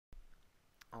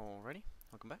Alrighty,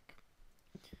 welcome back.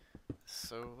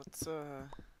 So let's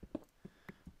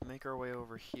make our way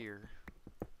over here.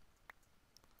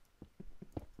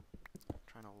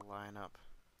 Trying to line up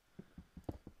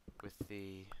with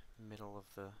the middle of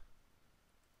the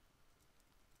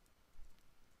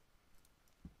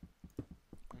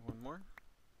one more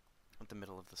with the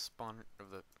middle of the spawner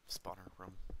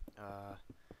room.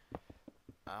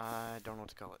 I don't know what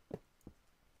to call it,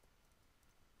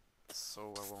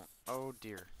 so I won't. Oh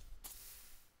dear.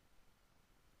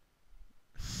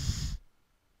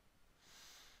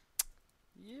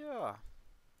 Yeah.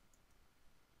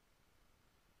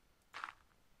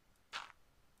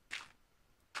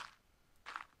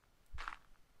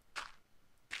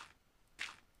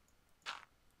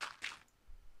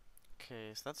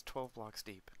 Okay, so that's 12 blocks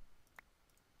deep.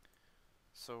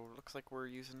 So looks like we're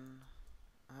using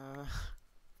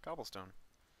cobblestone.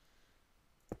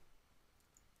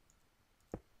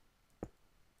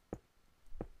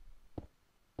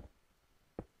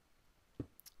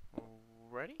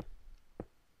 Alrighty.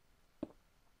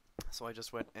 So I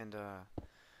just went and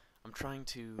I'm trying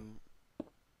to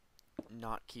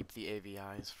not keep the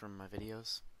AVIs from my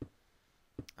videos.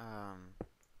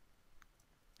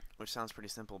 Which sounds pretty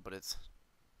simple, but it's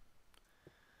a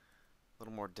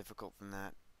little more difficult than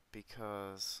that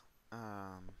because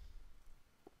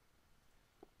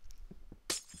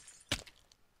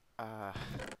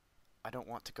I don't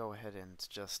want to go ahead and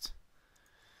just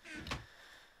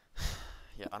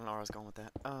yeah, I don't know where I was going with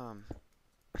that.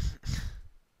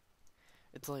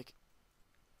 It's like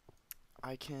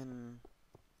I can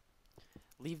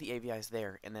leave the AVIs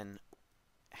there and then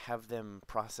have them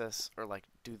process or like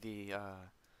do the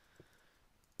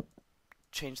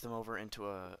change them over into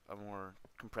a more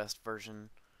compressed version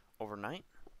overnight,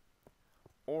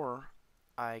 or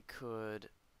I could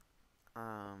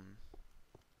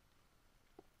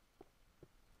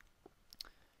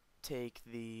take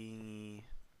the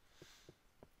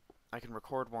I can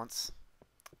record once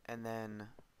and then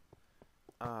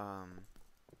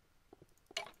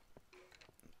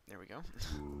there we go.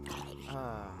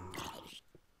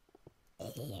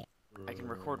 I can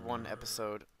record one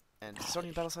episode and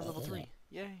Sony Battle Sign level 3.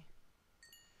 Yay.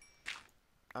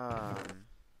 Oh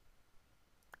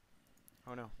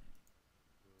no.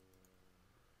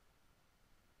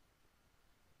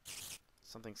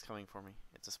 Something's coming for me.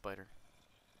 It's a spider.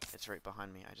 It's right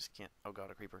behind me. I just can't. Oh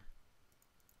god, a creeper.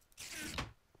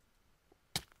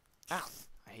 Ow!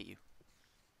 I hate you.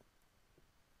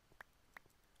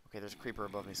 Okay, there's a creeper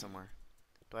above me somewhere.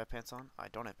 Do I have pants on? I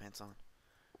don't have pants on.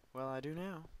 Well, I do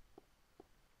now.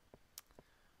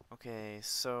 Okay,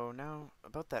 so now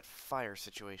about that fire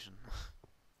situation.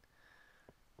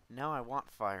 Now I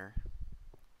want fire.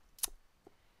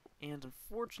 And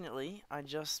unfortunately, I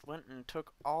just went and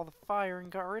took all the fire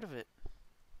and got rid of it.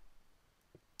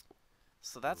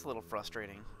 So that's a little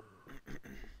frustrating.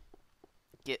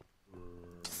 Get.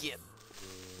 Just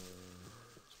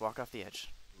walk off the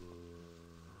edge.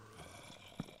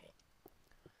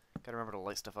 Gotta remember to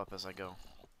light stuff up as I go.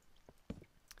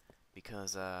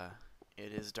 Because,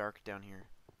 it is dark down here.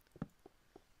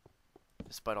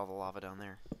 Despite all the lava down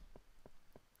there.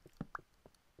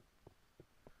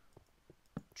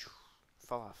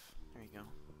 Fall off. There you go.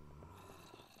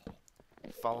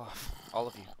 Fall off. All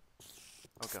of you.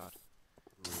 Oh god.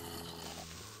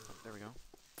 Oh, there we go.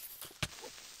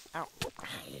 Ow.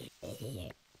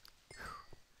 At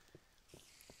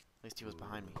least he was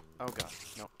behind me. Oh god.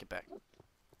 No, get back.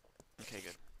 Okay,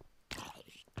 good.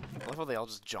 I love how they all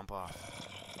just jump off.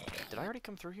 Did I already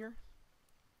come through here?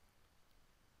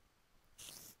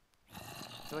 I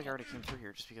feel like I already came through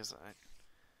here just because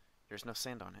there's no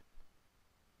sand on it.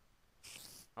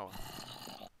 Oh.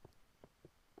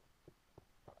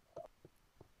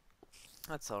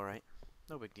 That's alright.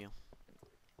 No big deal.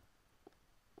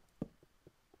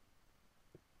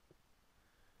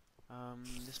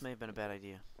 This may have been a bad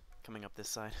idea. Coming up this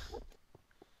side.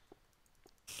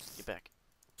 Get back.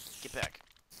 Get back.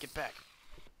 Get back.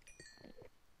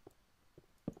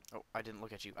 Oh, I didn't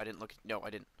look at you. I didn't look. No, I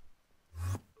didn't.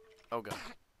 Oh god.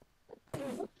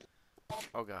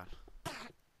 Oh god.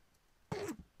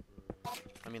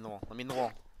 Let me in the wall. Let me in the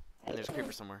wall. And there's a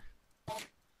creeper somewhere.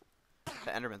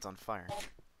 The Enderman's on fire.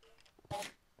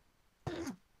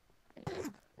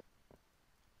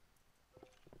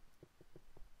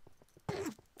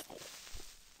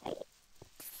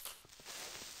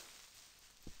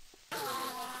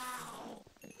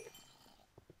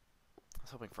 I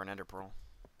was hoping for an ender pearl,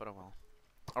 but oh well.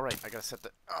 Alright, I gotta set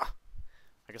the... I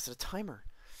gotta set a timer.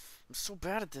 I'm so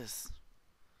bad at this.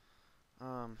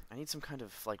 I need some kind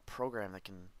of, like, program that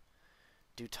can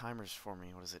do timers for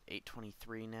me. What is it,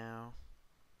 8:23 now?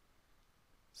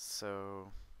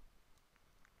 So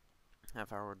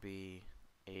half hour would be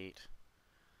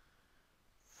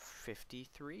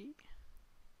 8:53,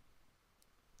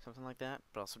 something like that.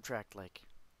 But I'll subtract like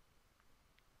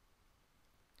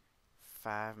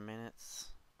 5 minutes,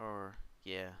 or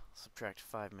yeah, subtract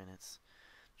 5 minutes,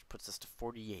 which puts us to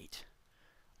 48.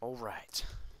 All right.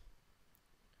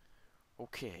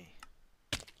 Okay.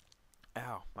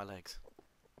 Ow, my legs.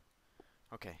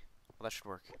 Okay, well that should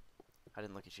work. I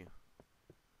didn't look at you.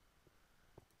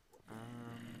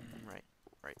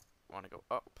 Right. Want to go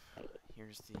up.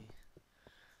 Here's the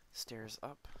stairs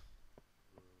up.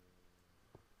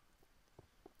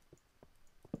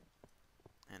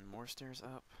 And more stairs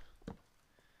up.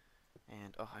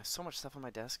 And, oh, I have so much stuff on my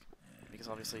desk. Because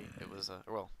obviously it was,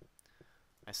 well,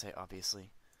 I say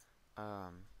obviously.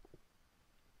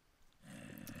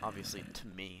 Obviously to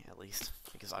me, at least,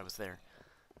 because I was there.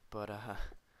 But,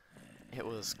 it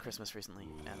was Christmas recently,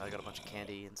 and I got a bunch of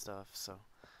candy and stuff, so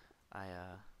I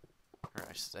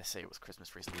say it was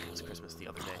Christmas recently. It was Christmas the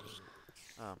other day.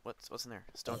 What's in there?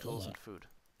 Stone tools and food.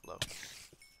 Low. No,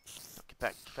 get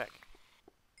back, get back.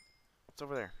 What's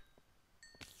over there?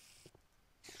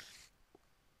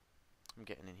 I'm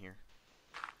getting in here,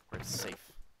 where it's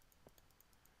safe.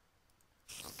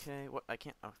 Okay, what? I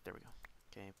can't. Oh, there we go.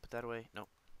 Okay, put that away. Nope.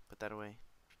 Put that away.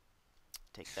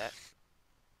 Take that.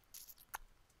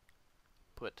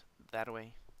 Put that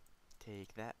away.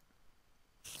 Take that.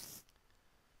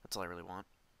 That's all I really want.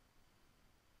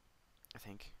 I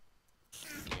think.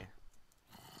 Yeah.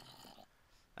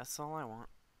 That's all I want.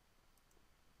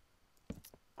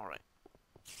 Alright.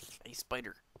 Hey,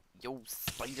 spider. Yo,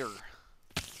 spider.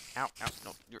 Ow, ow.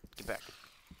 No, get back.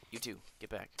 You too. Get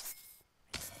back.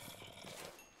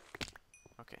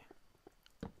 Okay.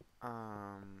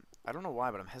 I don't know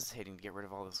why, but I'm hesitating to get rid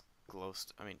of all this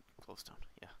glowstone.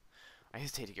 Yeah. I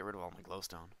hesitate to get rid of all my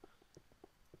glowstone.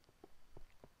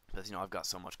 Because, you know, I've got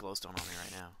so much glowstone on me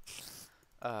right now.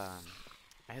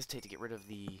 I hesitate to get rid of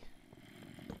the...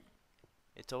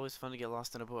 It's always fun to get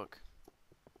lost in a book.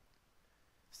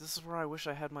 So this is where I wish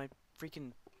I had my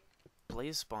freaking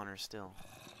blaze spawner still.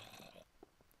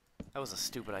 That was a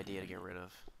stupid idea to get rid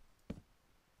of.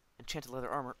 Enchanted leather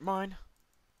armor. Mine!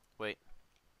 Wait.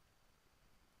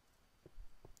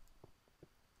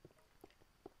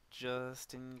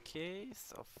 Just in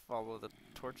case, I'll follow the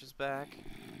torches back.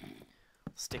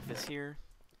 Stick this here.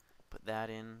 Put that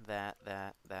in. That.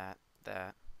 That.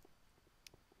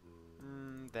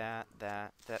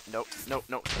 Nope.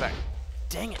 Back.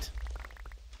 Dang it!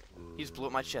 He just blew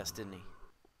up my chest, didn't he?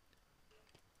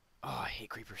 Oh, I hate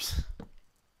creepers.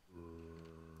 I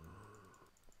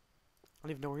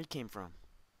don't even know where he came from.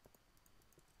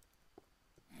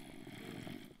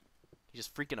 He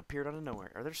just freaking appeared out of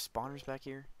nowhere. Are there spawners back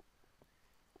here?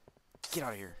 Get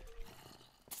out of here.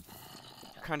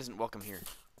 Your kind isn't welcome here.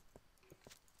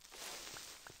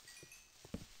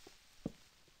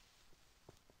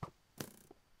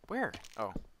 Where?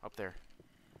 Oh, up there.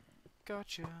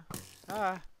 Gotcha.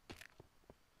 Ah.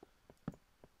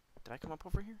 Did I come up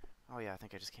over here? Oh yeah, I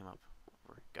think I just came up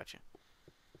over. Gotcha.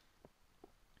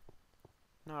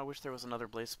 No, I wish there was another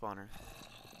blaze spawner.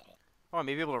 Oh, I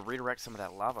may be able to redirect some of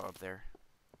that lava up there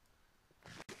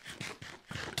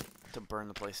to burn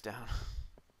the place down.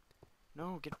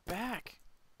 No, get back!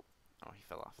 Oh, he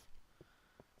fell off.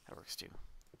 That works too.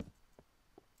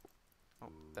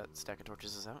 Oh, that stack of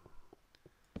torches is out.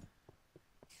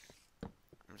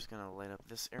 I'm just gonna light up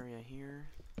this area here.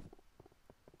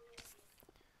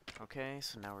 Okay,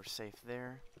 so now we're safe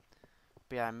there.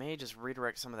 But yeah, I may just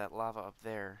redirect some of that lava up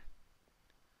there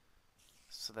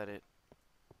so that it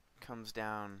comes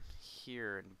down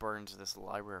here and burns this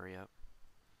library up.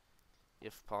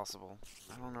 If possible.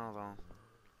 I don't know, though.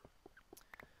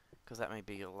 Because that may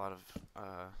be a lot of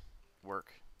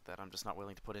work that I'm just not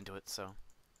willing to put into it, so...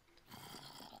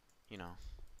 You know.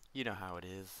 You know how it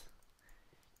is.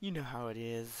 You know how it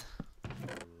is.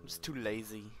 I'm just too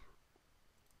lazy.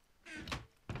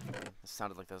 It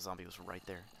sounded like that zombie was right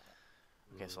there.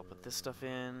 Okay, so I'll put this stuff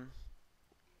in.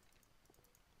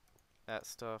 That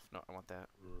stuff. No, I want that.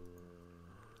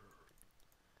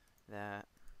 That.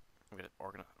 I'm gonna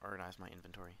organize my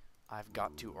inventory. I've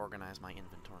got to organize my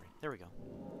inventory. There we go.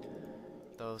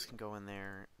 Those can go in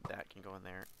there. That can go in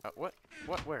there. What?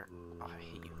 What? Where? Oh, I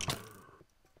hate you.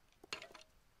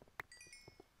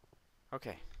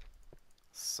 Okay.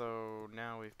 So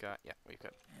now we've got, yeah, we've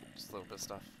got just a little bit of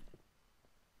stuff.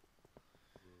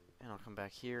 And I'll come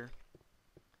back here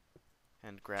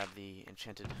and grab the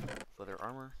enchanted leather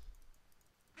armor.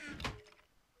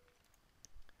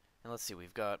 And let's see,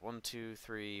 we've got 1, 2,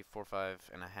 3, 4, 5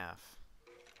 and a half.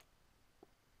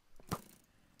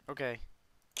 Okay.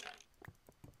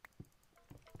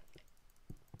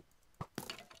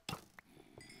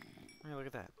 Hey, look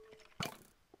at that.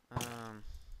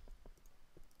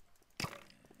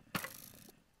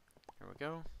 Here we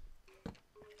go.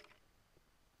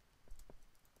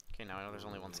 Okay, now I know there's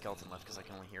only one skeleton left because I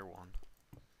can only hear one.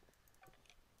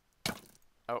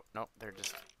 Oh, no, they're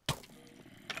just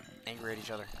angry at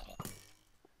each other.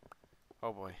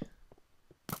 Oh boy.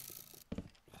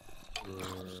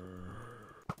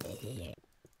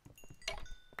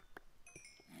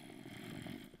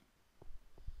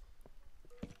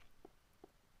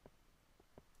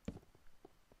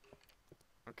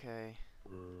 Okay.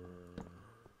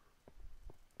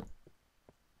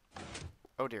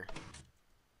 Oh dear.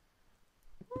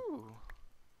 Ooh.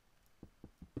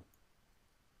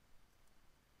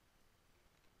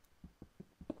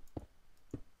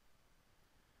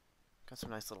 Got some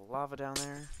nice little lava down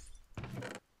there.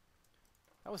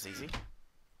 That was easy.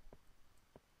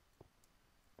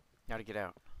 Now to get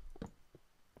out.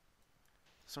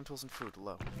 Stone tools and food,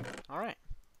 low. Alright.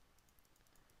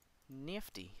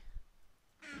 Nifty.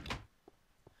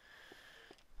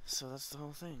 So that's the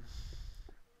whole thing.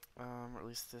 Or at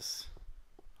least this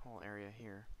whole area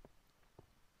here.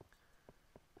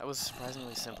 That was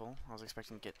surprisingly simple. I was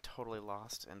expecting to get totally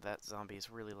lost, and that zombie is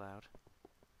really loud.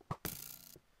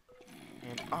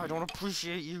 And I don't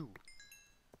appreciate you!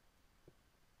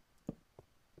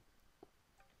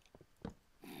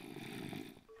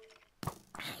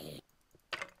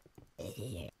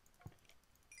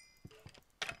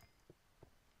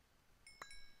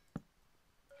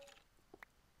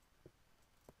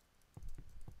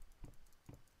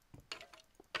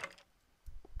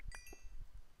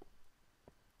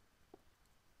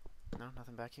 No,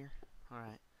 nothing back here?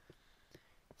 Alright.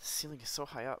 The ceiling is so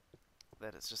high up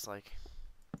that it's just like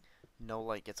no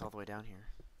light gets all the way down here.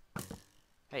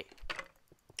 Hey!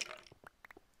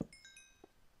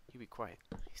 You be quiet,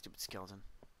 you stupid skeleton.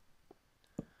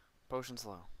 Potion's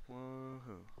low.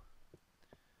 Woohoo.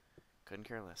 Couldn't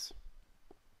care less.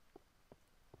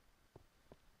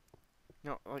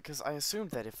 No, like, because I assumed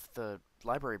that if the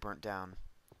library burnt down,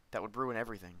 that would ruin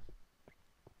everything.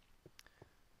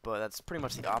 But that's pretty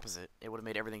much the opposite. It would have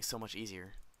made everything so much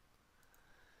easier.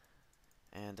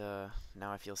 And,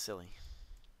 now I feel silly.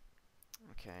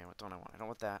 Okay, what don't I want? I don't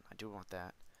want that. I do want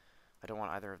that. I don't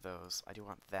want either of those. I do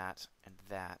want that and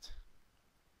that.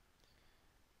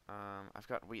 I've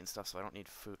got wheat and stuff, so I don't need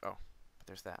food. Oh, but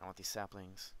there's that. I want these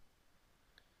saplings.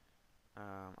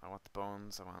 I want the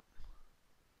bones. I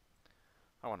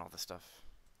want all this stuff.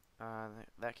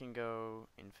 That can go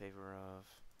in favor of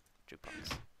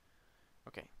jukebox.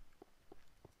 Okay.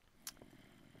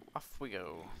 Off we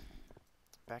go.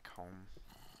 Back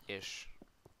home-ish.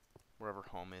 Wherever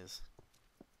home is.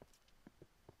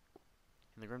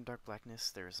 In the grim dark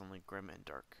blackness, there is only grim and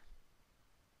dark.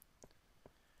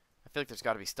 I feel like there's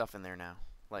got to be stuff in there now.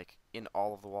 Like, in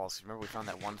all of the walls. Remember we found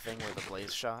that one thing where the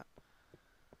blaze shot?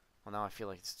 Well, now I feel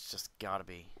like it's just got to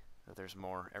be. That there's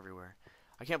more everywhere.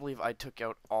 I can't believe I took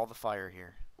out all the fire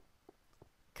here.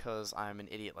 Because I'm an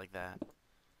idiot like that.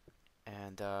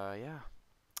 And, yeah.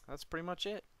 That's pretty much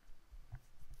it.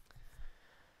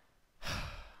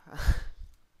 I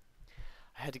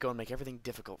had to go and make everything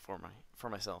difficult for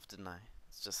myself, didn't I?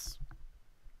 It's just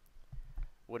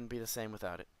wouldn't be the same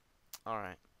without it.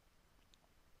 Alright.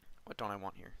 What don't I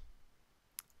want here?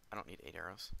 I don't need 8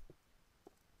 arrows.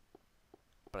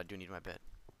 But I do need my bed.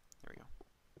 There we go.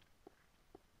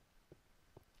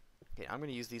 Okay, I'm going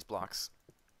to use these blocks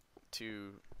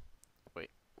to... Wait.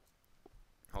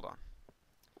 Hold on.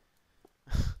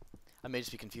 I may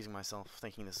just be confusing myself,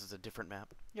 thinking this is a different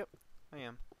map. Yep, I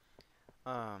am.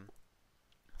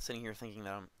 Sitting here thinking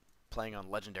that I'm playing on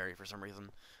Legendary for some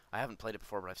reason. I haven't played it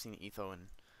before, but I've seen Etho and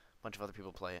a bunch of other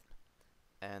people play it.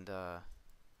 And,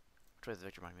 which way is the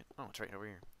Victor Monument? Oh, it's right over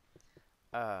here.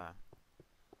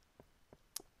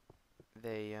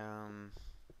 They,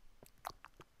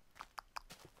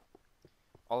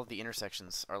 all of the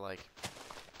intersections are like,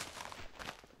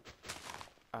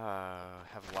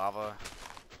 have lava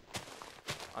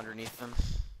underneath them.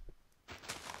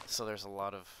 So there's a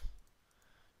lot of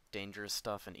dangerous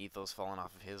stuff, and Etho's fallen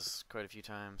off of his quite a few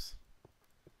times.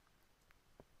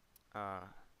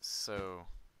 So,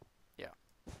 yeah.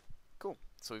 Cool.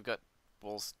 So we've got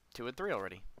bowls 2 and 3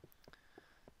 already.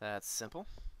 That's simple.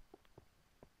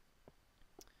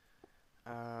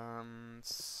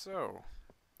 So,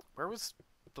 where was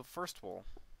the first wall?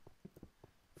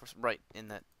 Right, in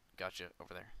that, gotcha,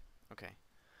 over there. Okay.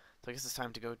 So I guess it's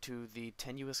time to go to the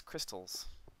tenuous crystals.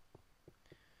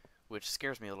 Which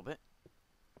scares me a little bit.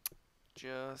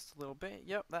 Just a little bit.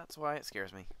 Yep, that's why it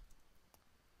scares me.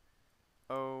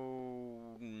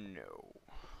 Oh, no.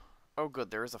 Oh,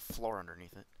 good, there is a floor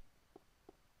underneath it.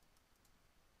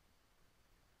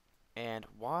 And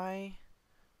why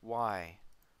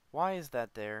is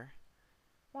that there?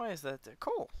 Why is that there?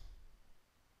 Coal!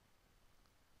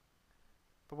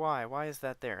 But why is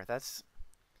that there? That's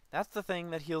the thing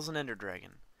that heals an ender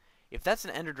dragon. If that's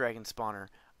an ender dragon spawner,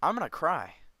 I'm gonna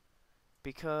cry.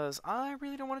 Because I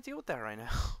really don't want to deal with that right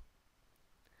now.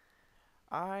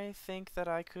 I think that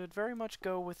I could very much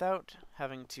go without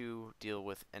having to deal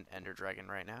with an ender dragon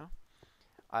right now.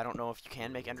 I don't know if you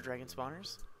can make ender dragon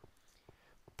spawners,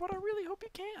 but I really hope you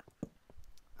can.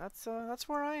 That's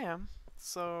where I am.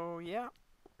 So yeah,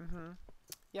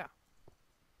 yeah,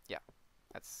 yeah.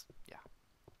 Yeah.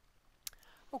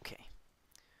 Okay.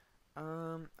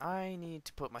 I need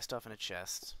to put my stuff in a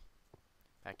chest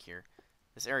back here.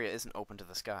 This area isn't open to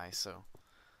the sky, so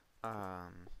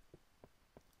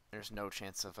there's no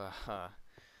chance of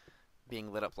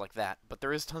being lit up like that. But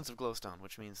there is tons of glowstone,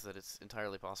 which means that it's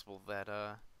entirely possible that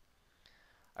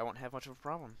I won't have much of a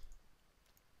problem.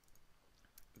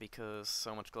 Because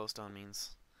so much glowstone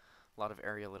means a lot of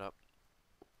area lit up.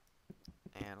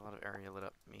 And a lot of area lit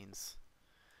up means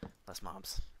less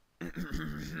mobs.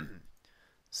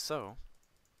 So,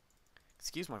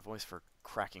 excuse my voice for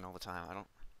cracking all the time. I don't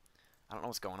know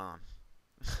what's going on.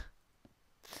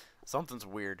 Something's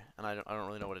weird, and I don't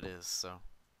really know what it is, so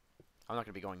I'm not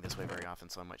going to be going this way very often,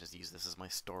 so I might just use this as my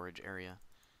storage area.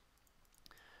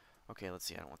 Okay, let's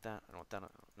see. I don't want that. I don't want that.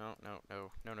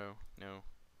 No.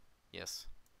 Yes.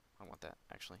 I want that,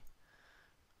 actually.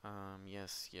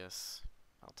 Yes.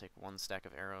 I'll take 1 stack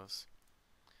of arrows.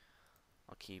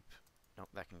 I'll keep... Nope,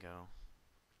 that can go.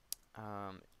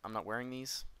 I'm not wearing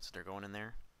these, so they're going in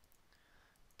there.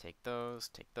 Take those,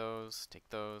 those,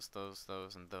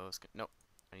 and those. Nope,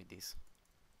 I need these.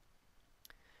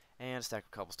 And a stack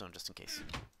of cobblestone just in case.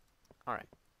 Alright.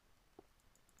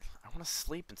 I want to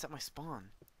sleep and set my spawn.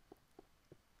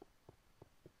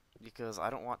 Because I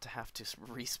don't want to have to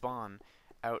respawn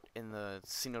out in the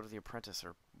Sea Note of the Apprentice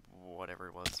or whatever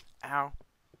it was. Ow!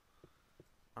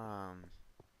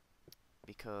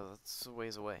 Because it's a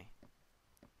ways away.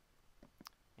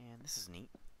 And this is neat.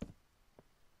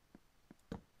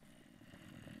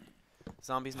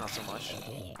 Zombies, not so much.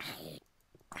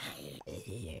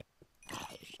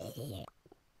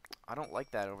 I don't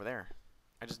like that over there.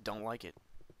 I just don't like it.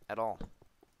 At all.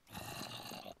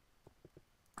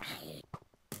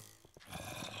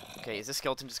 Okay, is this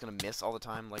skeleton just gonna miss all the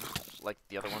time like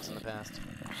the other ones in the past?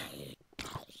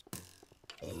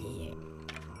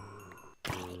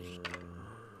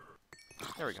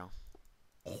 There we go.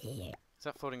 Is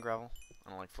that floating gravel? I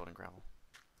don't like floating gravel.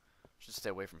 Should stay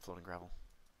away from floating gravel.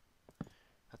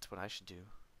 That's what I should do.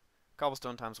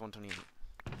 Cobblestone times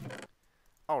 128.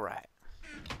 Alright.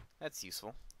 That's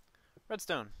useful.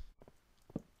 Redstone.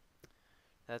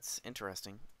 That's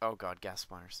interesting. Oh god, gas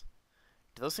spawners.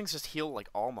 Do those things just heal like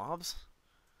all mobs?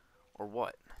 Or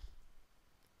what?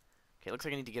 Okay, it looks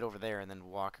like I need to get over there and then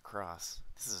walk across.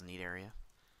 This is a neat area.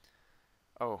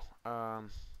 Oh,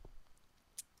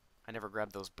 I never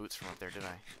grabbed those boots from up there, did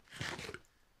I?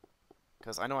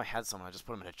 Because I know I had some and I just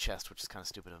put them in a chest, which is kind of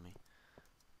stupid of me.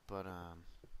 But, I'm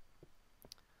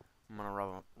gonna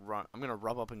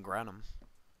rub up and gran them.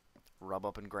 Rub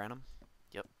up and gran them?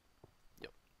 Yep.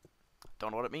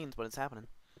 Don't know what it means, but it's happening.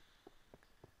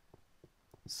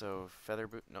 So, feather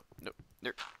boot... Nope.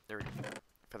 There we go.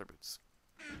 Feather boots.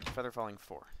 Feather falling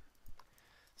 4.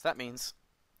 So that means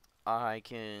I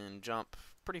can jump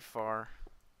pretty far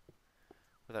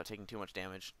without taking too much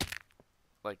damage.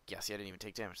 Like, yeah, see, I didn't even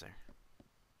take damage there.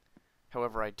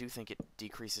 However, I do think it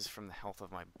decreases from the health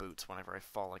of my boots whenever I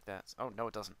fall like that. Oh, no,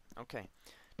 it doesn't. Okay.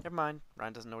 Never mind.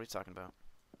 Ryan doesn't know what he's talking about.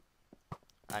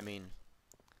 I mean...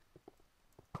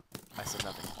 I said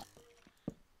nothing.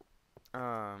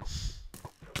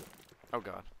 Oh,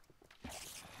 God.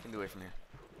 Get me away from here.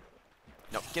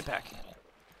 No, get back.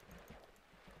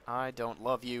 I don't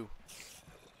love you.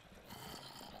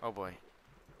 Oh, boy.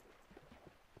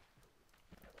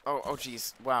 Oh,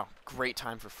 jeez. Wow. Great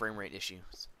time for frame rate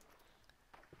issues.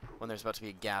 When there's about to be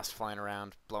a ghast flying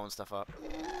around, blowing stuff up.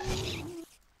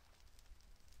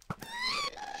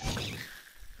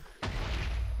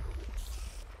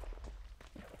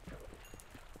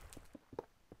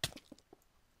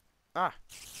 Ah!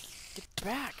 Get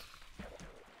back!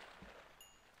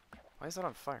 Why is that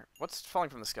on fire? What's falling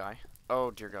from the sky?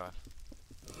 Oh, dear God.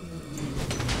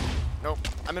 Nope.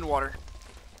 I'm in water.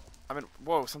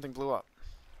 Whoa, something blew up.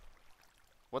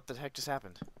 What the heck just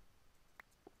happened?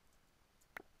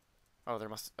 Oh,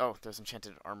 there's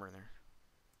enchanted armor there.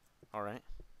 Alright.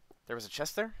 There was a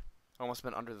chest there? Oh, must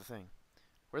have been under the thing.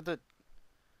 Where'd the...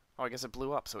 Oh, I guess it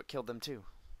blew up, so it killed them too.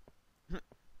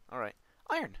 Alright.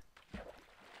 Iron!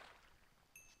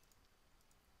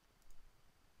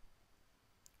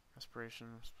 Respiration,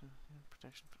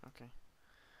 protection. Okay.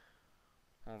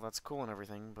 Well, that's cool and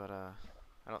everything, but I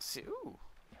don't see. Ooh.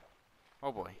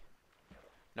 Oh boy.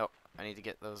 Nope. I need to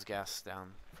get those gas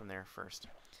down from there first.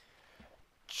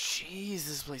 Jeez,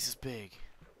 this place is big.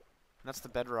 And that's the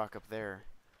bedrock up there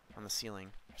on the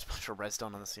ceiling. There's a bunch of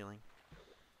redstone on the ceiling.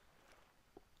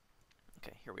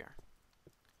 Okay, here we are.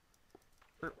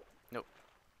 Nope.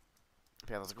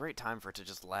 Yeah, that was a great time for it to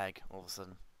just lag all of a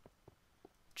sudden.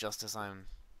 Just as I'm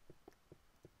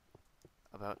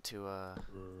about to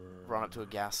run up to a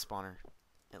gas spawner,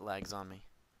 it lags on me.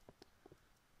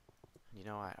 You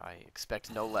know, I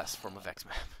expect no less from a Vechs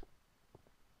map.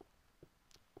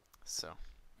 So,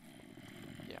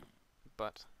 yeah.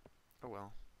 But, oh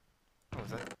well. Oh,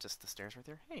 is that just the stairs right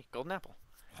there? Hey, golden apple.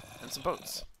 And some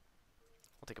boats.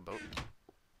 I'll take a boat.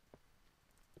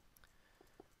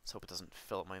 Let's hope it doesn't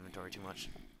fill up my inventory too much.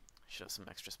 I should have some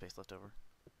extra space left over.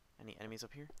 Any enemies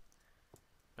up here?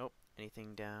 Nope.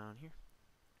 Anything down here?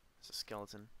 There's a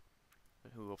skeleton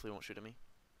who hopefully won't shoot at me.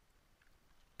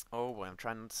 Oh boy, I'm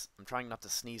trying not to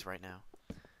sneeze right now,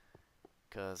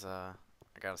 cause I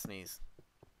gotta sneeze.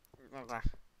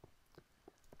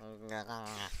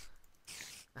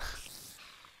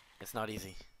 It's not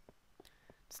easy.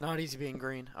 It's not easy being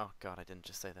green. Oh god, I didn't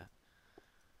just say that.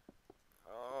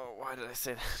 Oh, why did I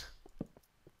say that?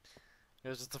 It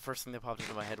was just the first thing that popped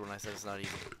into my head when I said it's not easy.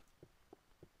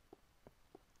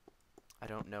 I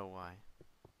don't know why.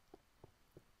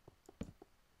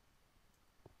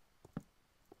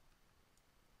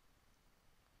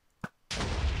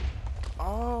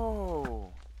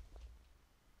 Oh!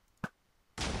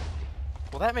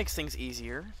 Well, that makes things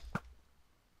easier.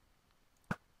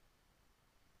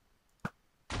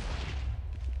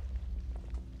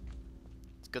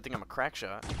 It's a good thing I'm a crack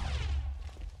shot.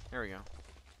 There we go.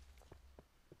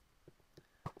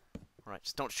 Alright,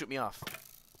 just don't shoot me off.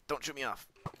 Don't shoot me off.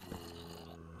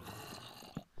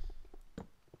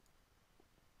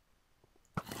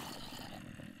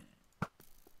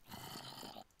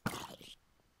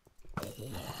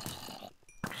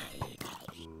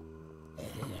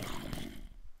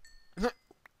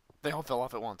 They all fell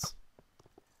off at once.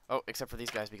 Oh, except for these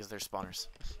guys because they're spawners.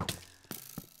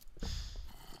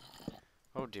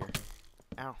 Oh dear.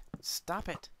 Ow. Stop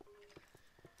it.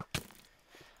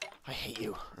 I hate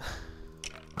you.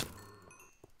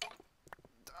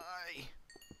 Die.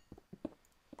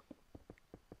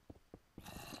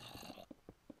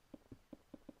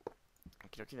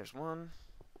 Okie dokie, there's one.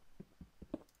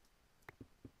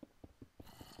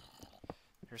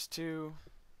 There's two.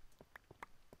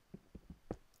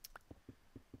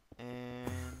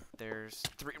 And there's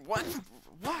three. What?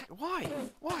 What? Why?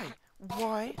 Why?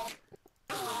 Why?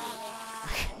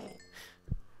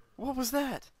 What was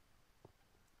that?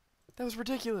 That was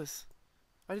ridiculous.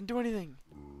 I didn't do anything.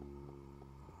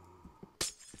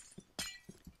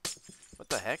 What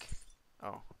the heck?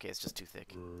 Oh, okay, it's just too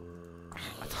thick.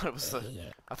 I thought it was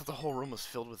I thought the whole room was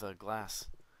filled with glass.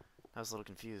 I was a little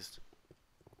confused.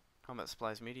 Combat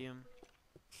supplies medium.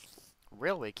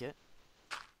 Railway kit.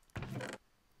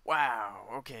 Wow,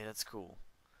 okay, that's cool.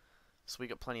 So we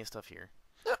got plenty of stuff here.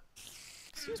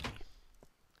 Excuse me.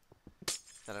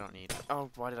 That I don't need. Oh,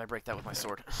 why did I break that with my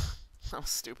sword? That was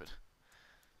stupid.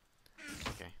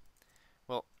 Okay.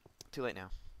 Well, too late now.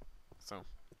 So,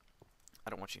 I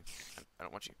don't want you. I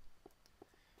don't want you.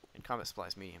 And combat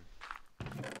supplies medium.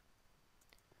 Okay,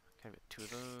 I've got two of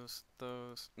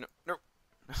those. No, no!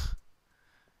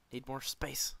 Need more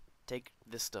space. Take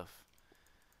this stuff.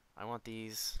 I want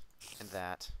these. And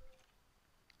that.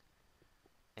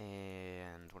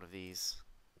 And one of these.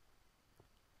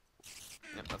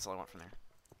 Yep, that's all I want from there.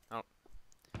 Oh.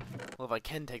 Well, if I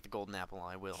can take the golden apple,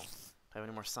 I will. Do I have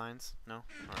any more signs? No?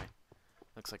 Alright.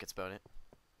 Looks like it's about it.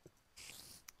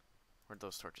 Where'd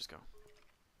those torches go?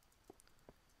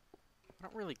 I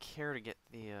don't really care to get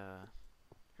the,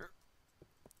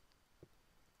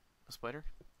 A spider?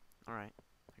 Alright.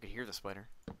 I could hear the spider.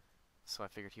 So I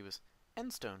figured he was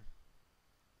endstone.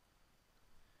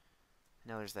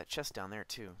 Now there's that chest down there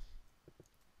too.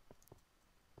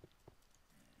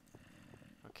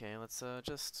 Okay, let's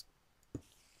just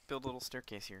build a little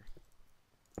staircase here.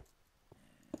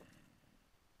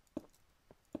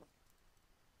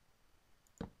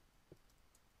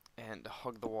 And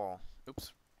hug the wall.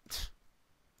 Oops.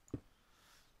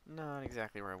 Not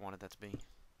exactly where I wanted that to be.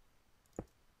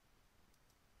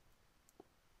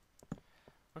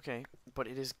 Okay, but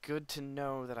it is good to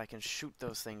know that I can shoot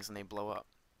those things and they blow up.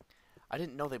 I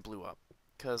didn't know they blew up,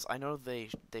 because I know they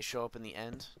show up in the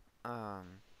end,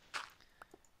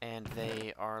 and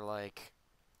they are like,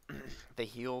 they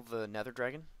heal the nether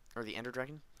dragon, or the ender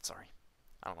dragon, sorry,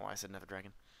 I don't know why I said nether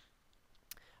dragon.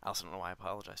 I also don't know why I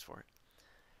apologized for it.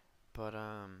 But,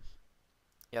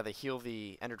 yeah, they heal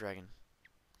the Ender Dragon.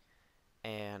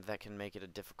 And that can make it a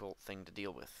difficult thing to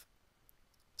deal with.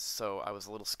 So I was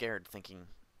a little scared, thinking,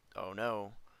 oh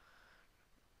no,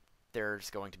 there's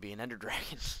going to be an Ender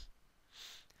Dragon.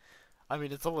 I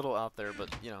mean, it's a little out there, but,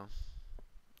 you know,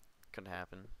 could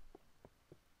happen.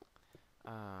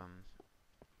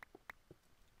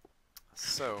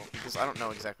 So, because I don't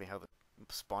know exactly how the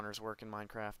spawners work in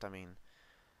Minecraft, I mean,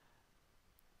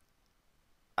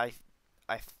 I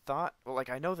thought, well, like,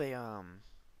 I know they,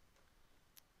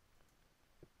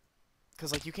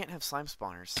 because, like, you can't have slime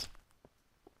spawners.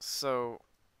 So,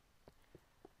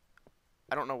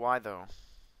 I don't know why, though.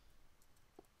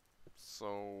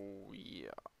 So,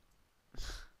 yeah.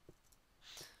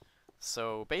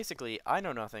 So, basically, I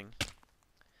know nothing.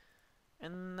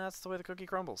 And that's the way the cookie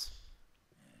crumbles.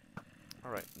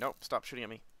 Alright, nope, stop shooting at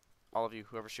me. All of you,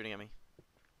 whoever's shooting at me.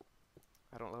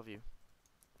 I don't love you.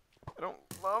 I don't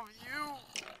love you!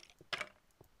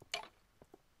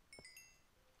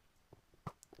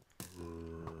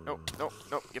 Nope, nope,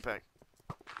 nope, get back.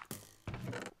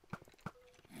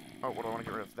 Oh, what do I want to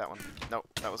get rid of? That one. Nope,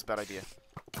 that was a bad idea.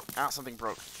 Ow, something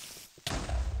broke.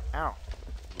 Ow.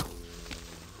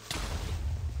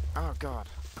 Oh, God.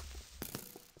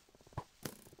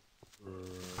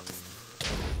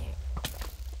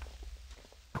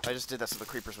 I just did that so the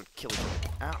creepers would kill each other.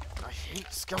 Ow, I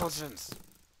hate skeletons.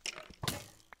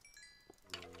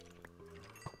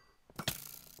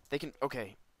 They can,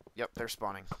 okay. Yep, they're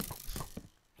spawning.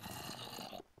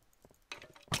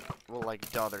 Well,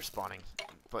 like, duh, they're spawning.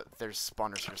 But there's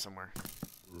spawners here somewhere.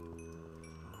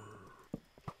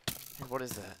 And what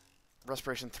is that?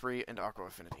 Respiration 3 and Aqua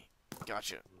Affinity.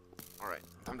 Gotcha. Alright,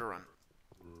 time to run.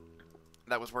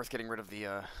 That was worth getting rid of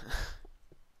the,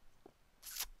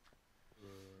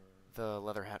 the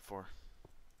leather hat for.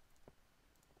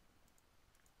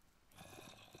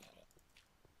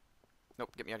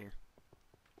 Nope, get me out of here.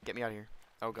 Get me out of here.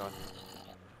 Oh, God.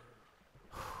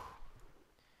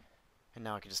 And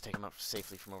now I can just take him out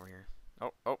safely from over here.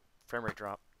 Oh, oh, frame rate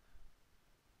drop.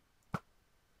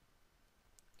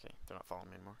 Okay, they're not following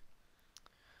me anymore.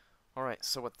 Alright,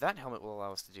 so what that helmet will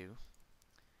allow us to do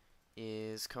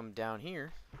is come down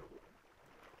here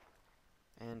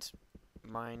and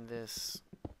mine this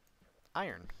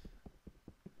iron.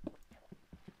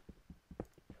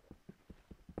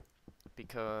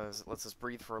 Because it lets us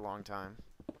breathe for a long time.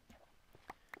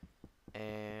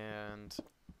 And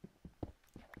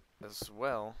as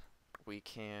well, we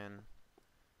can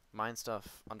mine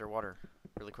stuff underwater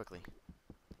really quickly.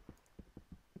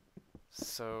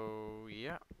 So,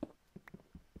 yeah.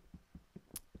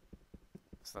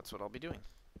 So that's what I'll be doing.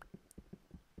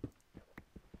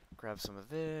 Grab some of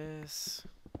this.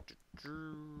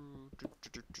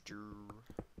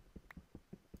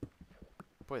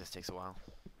 Boy, this takes a while.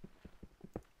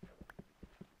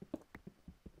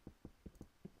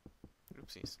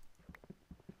 Oopsies.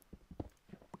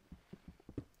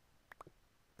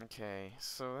 Okay,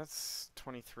 so that's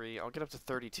 23. I'll get up to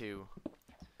 32.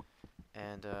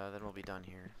 And then we'll be done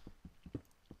here.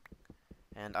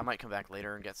 And I might come back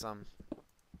later and get some.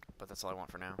 But that's all I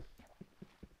want for now.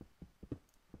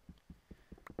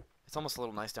 It's almost a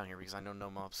little nice down here because I know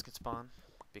no mobs can spawn.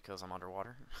 Because I'm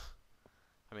underwater.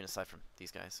 I mean, aside from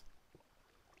these guys.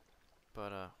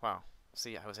 But, wow.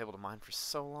 See, I was able to mine for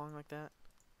so long like that.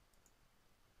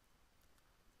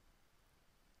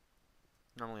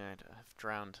 Normally I'd have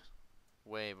drowned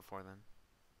way before then.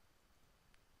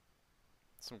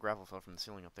 Some gravel fell from the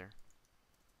ceiling up there.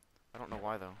 I don't know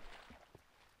why, though.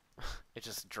 It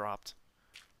just dropped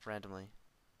randomly.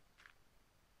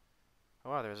 Oh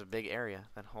wow, there's a big area.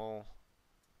 That whole...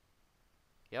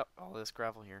 Yep, all this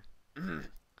gravel here.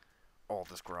 All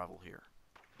this gravel here.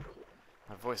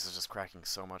 My voice is just cracking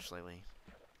so much lately.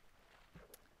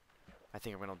 I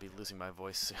think I'm going to be losing my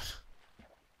voice soon.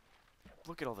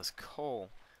 Look at all this coal.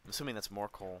 I'm assuming that's more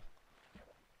coal.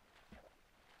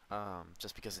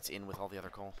 Just because it's in with all the other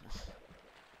coal.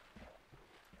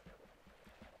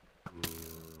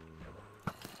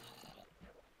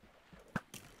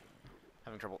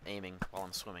 Having trouble aiming while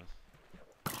I'm swimming.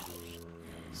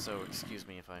 So, excuse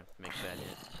me if I make a bad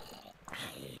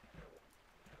hit.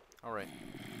 Alright.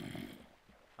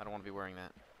 I don't want to be wearing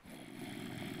that.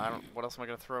 What else am I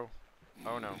going to throw?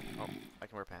 Oh no. Oh, I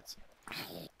can wear pants.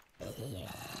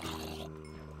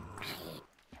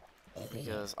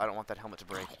 Because I don't want that helmet to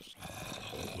break.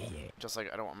 Just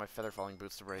like I don't want my feather falling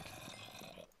boots to break.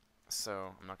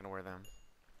 So, I'm not going to wear them.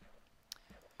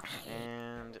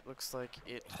 And it looks like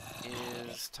it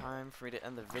is time for me to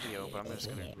end the video, but I'm just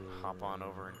going to hop on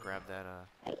over and grab that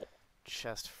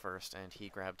chest first. And he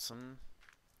grabbed some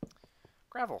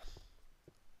Gravel.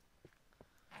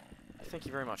 Thank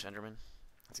you very much, Enderman.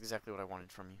 That's exactly what I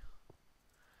wanted from you.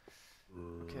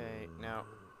 Okay, now,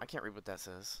 I can't read what that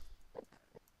says.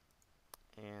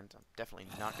 And I'm definitely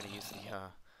not going to use the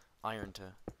iron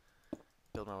to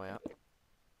build my way up.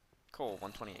 Coal,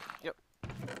 128. Yep.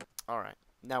 Alright.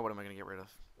 Now what am I going to get rid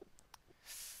of?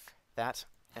 That,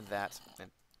 and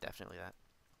definitely that.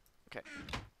 Okay.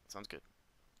 Sounds good.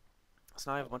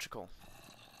 So now I have a bunch of coal.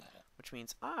 Which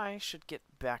means I should get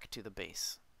back to the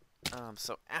base.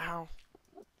 So, ow.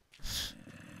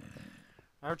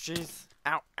 Oh, jeez.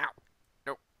 Ow, ow.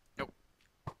 Nope, nope.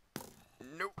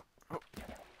 Nope. Oh.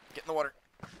 Get in the water.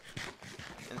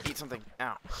 And eat something.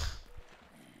 Ow.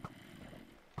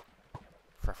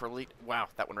 Preferably. Wow,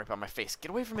 that went right by my face. Get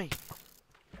away from me.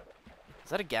 Is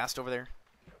that a ghast over there?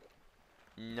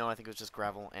 No, I think it was just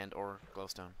gravel and or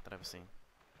glowstone that I was seeing.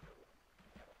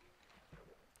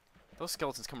 Those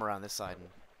skeletons come around this side, and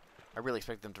I really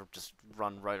expect them to just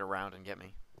run right around and get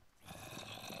me.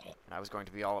 And I was going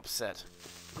to be all upset.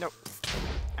 Nope.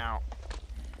 Ow.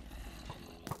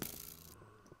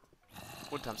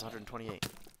 Wood times 128.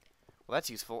 Well, that's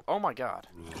useful. Oh my god.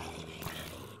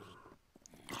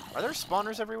 Are there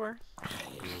spawners everywhere?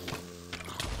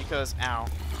 Because, ow.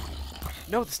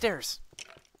 No, the stairs!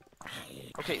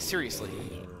 Okay, seriously.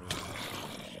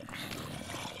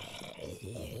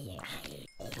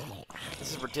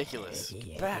 This is ridiculous.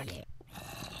 Get back!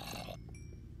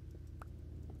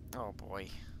 Oh boy.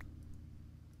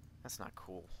 That's not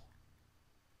cool.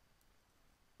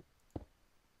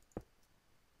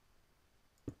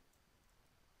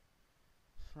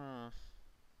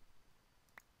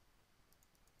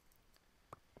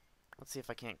 Let's see if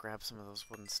I can't grab some of those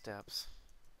wooden steps.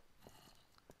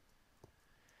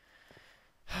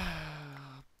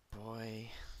 Boy.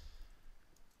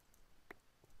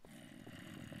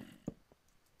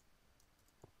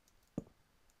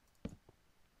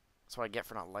 That's what I get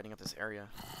for not lighting up this area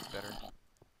better.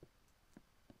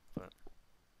 But,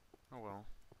 oh well.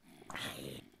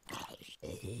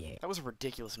 That was a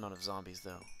ridiculous amount of zombies,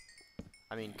 though.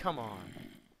 I mean, come on.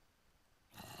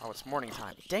 Oh, it's morning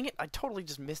time. Dang it, I totally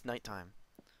just missed nighttime.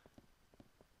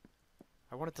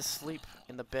 I wanted to sleep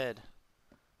in the bed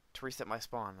to reset my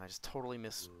spawn. I just totally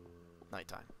missed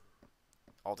nighttime.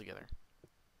 Altogether.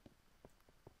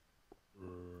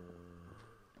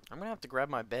 I'm gonna have to grab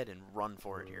my bed and run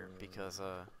for it here, because,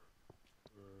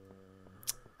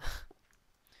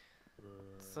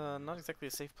 it's, not exactly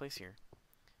a safe place here.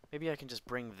 Maybe I can just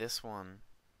bring this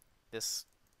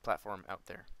platform out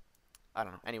there. I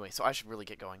don't know. Anyway, so I should really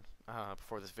get going,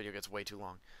 before this video gets way too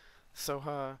long.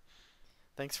 So,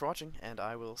 thanks for watching, and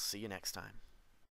I will see you next time.